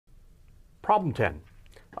Problem 10,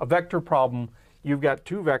 a vector problem. You've got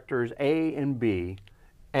two vectors, A and B,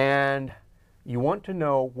 and you want to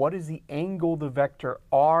know what is the angle the vector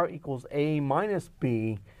r equals A minus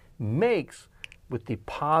B makes with the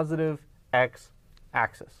positive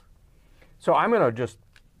x-axis. So I'm going to just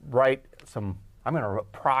write some, I'm going to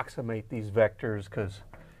approximate these vectors because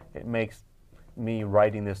it makes me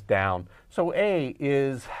writing this down. So A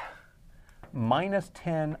is minus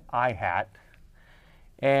 10 I hat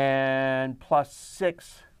and plus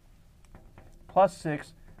 6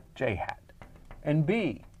 j hat. And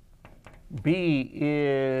B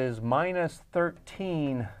is minus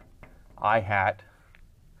 13 I hat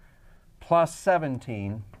plus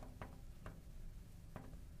 17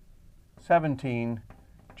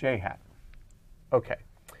 j hat. Okay.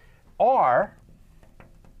 R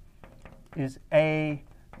is A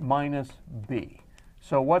minus B.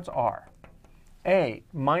 So what's R? A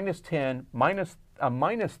minus 10 minus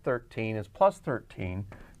 13 is plus 13.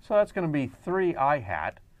 So that's going to be 3 I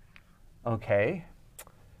hat. Okay.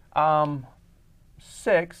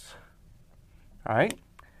 6. All right.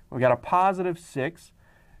 We got a positive 6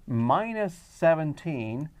 minus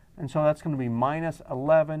 17. And so that's going to be minus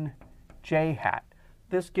 11 j hat.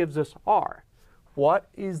 This gives us R. What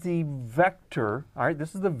is the vector? All right,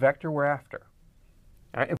 this is the vector we're after.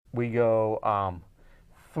 All right, if we go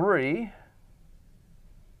 3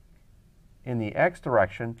 in the x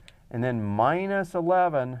direction and then minus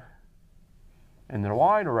 11 in the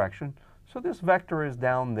y direction, so this vector is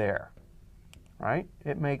down there, right?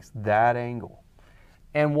 It makes that angle.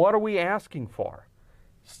 And what are we asking for?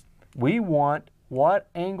 We want what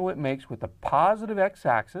angle it makes with the positive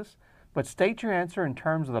x-axis, but state your answer in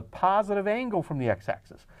terms of the positive angle from the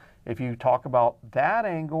x-axis. If you talk about that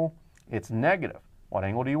angle, it's negative. What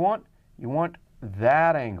angle do you want? You want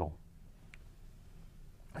that angle.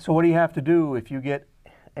 So what do you have to do if you get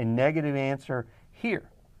a negative answer here?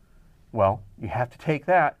 Well, you have to take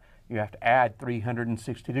that. You have to add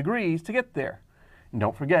 360 degrees to get there. And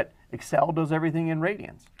don't forget, Excel does everything in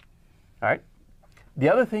radians. All right. The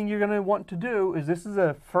other thing you're going to want to do is, this is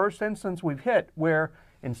the first instance we've hit where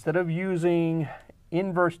instead of using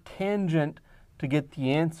inverse tangent to get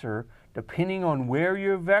the answer, depending on where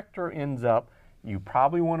your vector ends up, you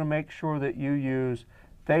probably want to make sure that you use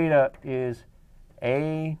theta is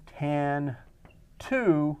A tan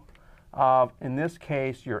 2 of, in this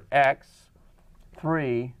case, your x,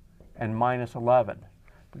 3, and minus 11.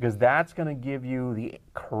 Because that's going to give you the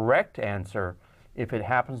correct answer if it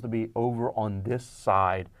happens to be over on this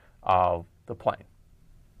side of the plane.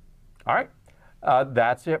 All right,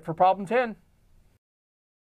 that's it for problem 10.